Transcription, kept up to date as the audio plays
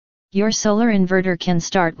Your solar inverter can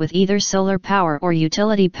start with either solar power or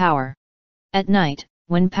utility power. At night,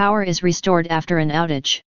 when power is restored after an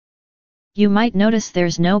outage, you might notice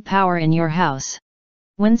there's no power in your house.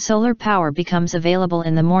 When solar power becomes available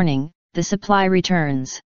in the morning, the supply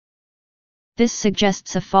returns. This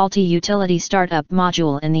suggests a faulty utility startup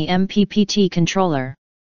module in the MPPT controller.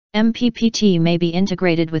 MPPT may be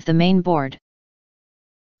integrated with the main board,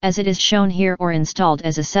 as it is shown here, or installed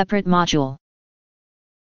as a separate module.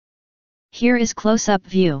 Here is close-up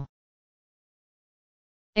view.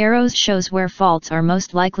 Arrows shows where faults are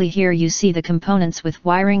most likely. Here you see the components with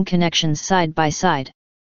wiring connections side by side.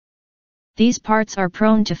 These parts are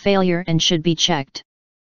prone to failure and should be checked.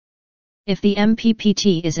 If the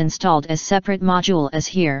MPPT is installed as separate module as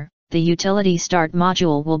here, the utility start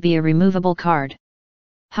module will be a removable card.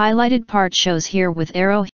 Highlighted part shows here with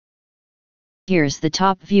arrow. Here's the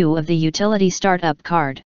top view of the utility startup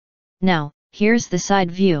card. Now, here's the side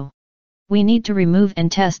view. We need to remove and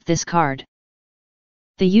test this card.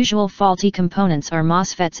 The usual faulty components are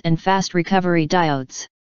Mosfets and fast recovery diodes.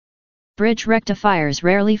 Bridge rectifiers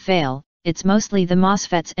rarely fail, it's mostly the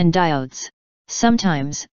Mosfets and diodes.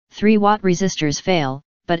 Sometimes, 3-watt resistors fail,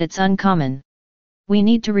 but it's uncommon. We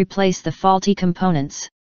need to replace the faulty components.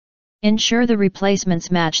 Ensure the replacements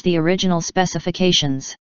match the original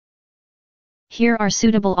specifications. Here are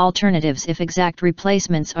suitable alternatives if exact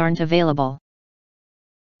replacements aren't available.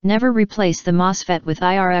 Never replace the MOSFET with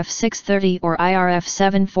IRF 630 or IRF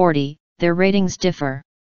 740, their ratings differ.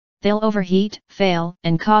 They'll overheat, fail,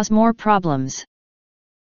 and cause more problems.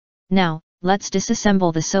 Now, let's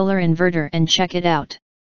disassemble the solar inverter and check it out.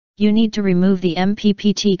 You need to remove the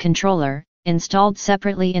MPPT controller, installed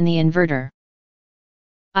separately in the inverter.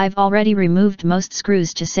 I've already removed most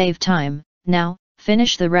screws to save time. Now,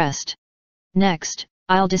 finish the rest. Next,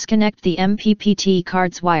 I'll disconnect the MPPT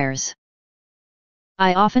card's wires.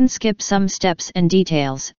 I often skip some steps and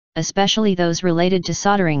details, especially those related to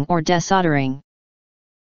soldering or desoldering,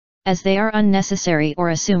 as they are unnecessary or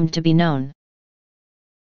assumed to be known.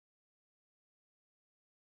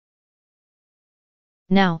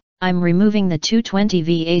 Now, I'm removing the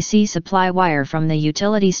 220V AC supply wire from the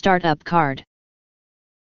utility startup card.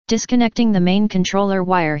 Disconnecting the main controller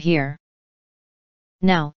wire here.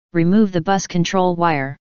 Now, remove the bus control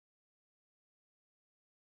wire.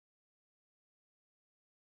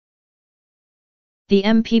 The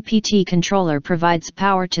MPPT controller provides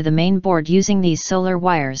power to the main board using these solar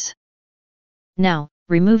wires. Now,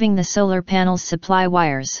 removing the solar panel's supply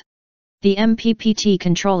wires. The MPPT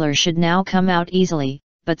controller should now come out easily,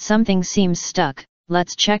 but something seems stuck.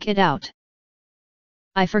 Let's check it out.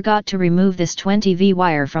 I forgot to remove this 20V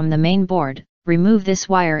wire from the main board. Remove this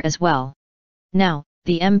wire as well. Now,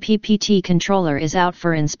 the MPPT controller is out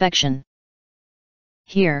for inspection.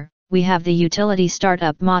 Here, we have the utility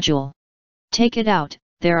startup module. Take it out,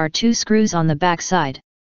 there are 2 screws on the back side.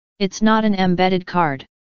 It's not an embedded card.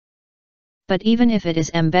 But even if it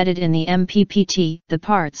is embedded in the MPPT, the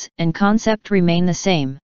parts and concept remain the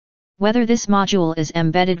same, whether this module is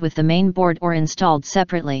embedded with the main board or installed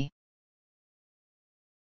separately.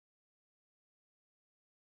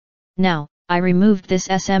 Now, I removed this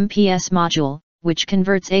SMPS module, which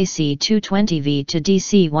converts AC 220V to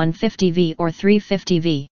DC 150V or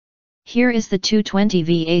 350V. Here is the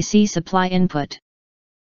 220V AC supply input.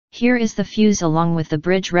 Here is the fuse along with the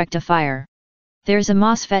bridge rectifier. There's a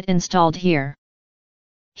MOSFET installed here.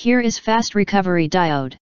 Here is fast recovery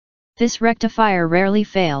diode. This rectifier rarely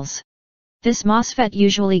fails. This MOSFET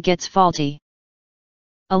usually gets faulty,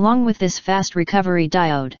 along with this fast recovery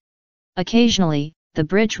diode. Occasionally, the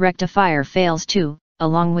bridge rectifier fails too,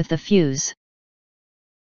 along with the fuse.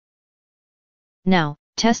 Now,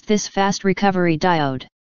 test this fast recovery diode.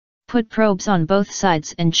 Put probes on both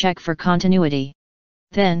sides and check for continuity.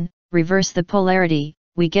 Then, reverse the polarity,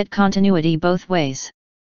 we get continuity both ways.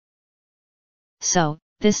 So,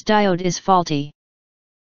 this diode is faulty.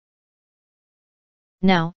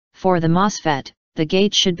 Now, for the MOSFET, the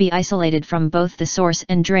gate should be isolated from both the source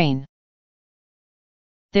and drain.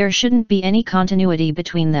 There shouldn't be any continuity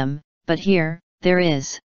between them, but here, there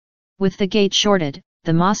is. With the gate shorted,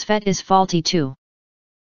 the MOSFET is faulty too.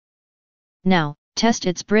 Now, test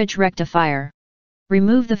its bridge rectifier.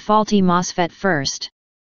 Remove the faulty MOSFET first.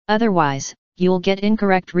 Otherwise, you'll get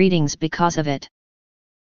incorrect readings because of it.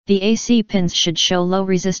 The AC pins should show low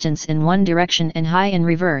resistance in one direction and high in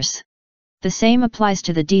reverse. The same applies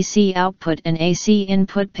to the DC output and AC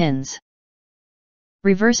input pins.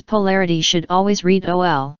 Reverse polarity should always read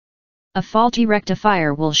OL. A faulty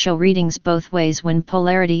rectifier will show readings both ways when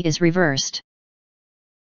polarity is reversed.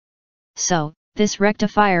 So, this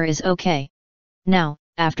rectifier is okay. Now,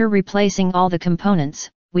 after replacing all the components,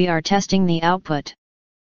 we are testing the output.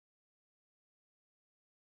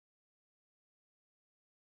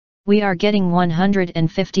 We are getting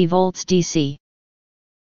 150 volts DC.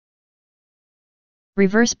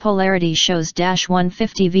 Reverse polarity shows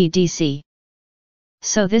 -150 V DC.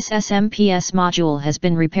 So this SMPS module has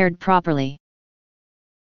been repaired properly.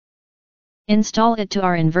 Install it to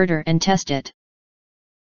our inverter and test it.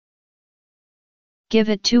 Give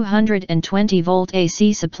it 220 volt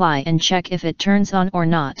AC supply and check if it turns on or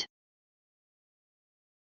not.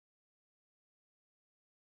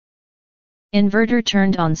 Inverter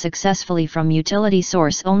turned on successfully from utility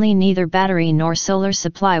source only, neither battery nor solar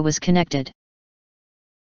supply was connected.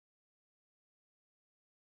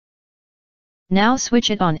 Now switch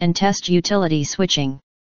it on and test utility switching.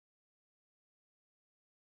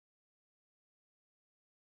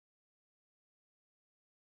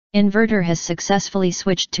 Inverter has successfully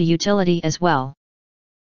switched to utility as well.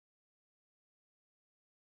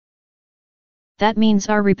 That means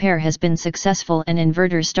our repair has been successful and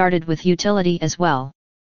inverter started with utility as well.